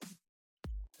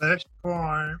This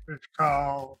poem is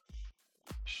called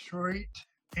Sweet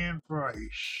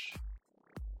Embrace.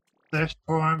 This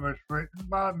poem was written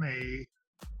by me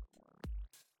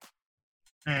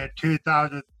in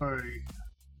 2003.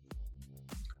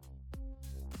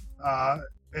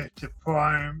 It's a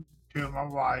poem to my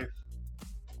wife.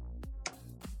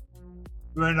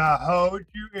 When I hold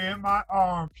you in my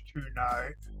arms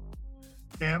tonight,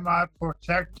 am I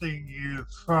protecting you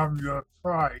from your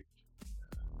fright?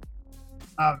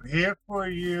 I'm here for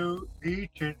you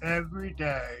each and every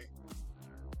day.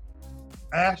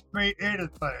 Ask me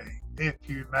anything, if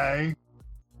you may.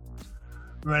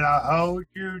 When I hold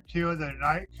you till the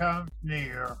night comes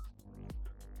near,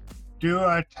 do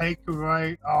I take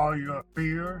away all your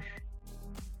fears?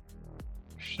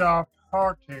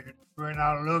 Soft-hearted when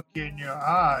I look in your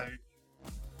eyes,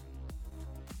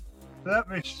 let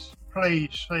me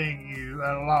please sing you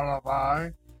a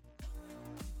lullaby.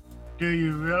 Do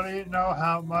you really know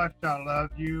how much I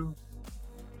love you?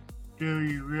 Do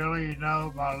you really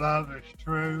know my love is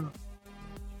true?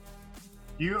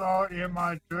 You are in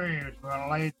my dreams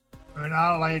when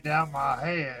I lay down my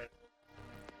head.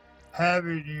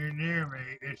 Having you near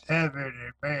me is heaven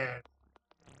in bed.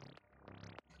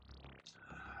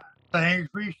 Things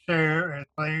we share and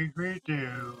things we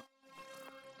do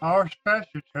are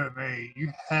special to me,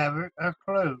 you haven't a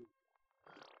clue.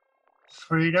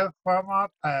 Freedom from our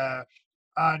past,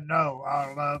 I know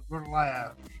our love will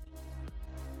last.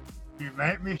 You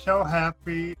make me so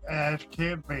happy as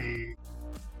can be.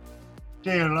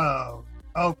 Dear love,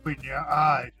 open your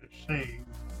eyes and see.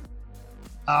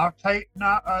 I'll take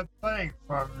not a thing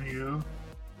from you.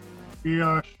 You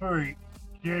are sweet,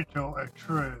 gentle, and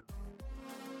true.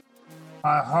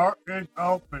 My heart is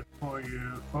open for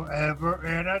you forever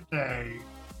and a day.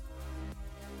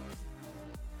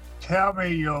 Tell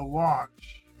me your wants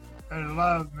and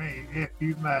love me if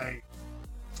you may.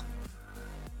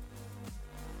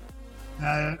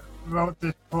 I wrote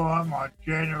this poem on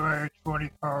January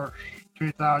 21st,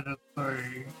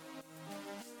 2003.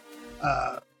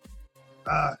 So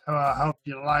I hope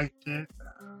you liked it.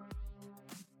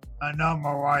 I know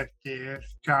my wife did,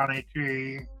 Connie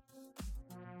G.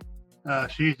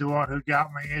 She's the one who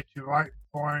got me into writing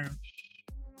poems.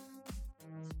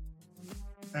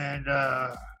 And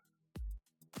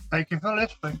thank you for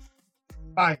listening.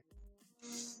 Bye.